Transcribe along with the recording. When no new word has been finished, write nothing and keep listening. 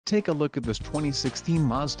Take a look at this 2016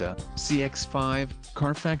 Mazda CX-5.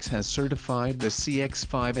 Carfax has certified the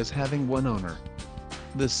CX-5 as having one owner.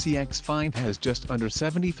 The CX-5 has just under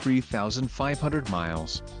 73,500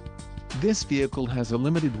 miles. This vehicle has a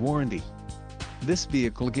limited warranty. This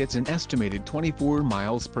vehicle gets an estimated 24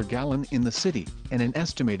 miles per gallon in the city, and an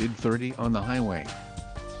estimated 30 on the highway.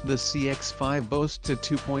 The CX-5 boasts a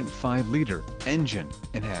 2.5-liter engine,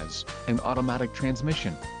 and has an automatic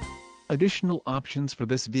transmission. Additional options for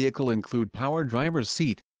this vehicle include power driver's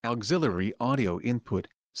seat, auxiliary audio input,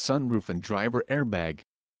 sunroof and driver airbag.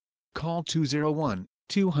 Call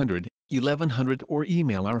 201-200-1100 or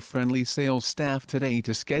email our friendly sales staff today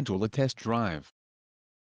to schedule a test drive.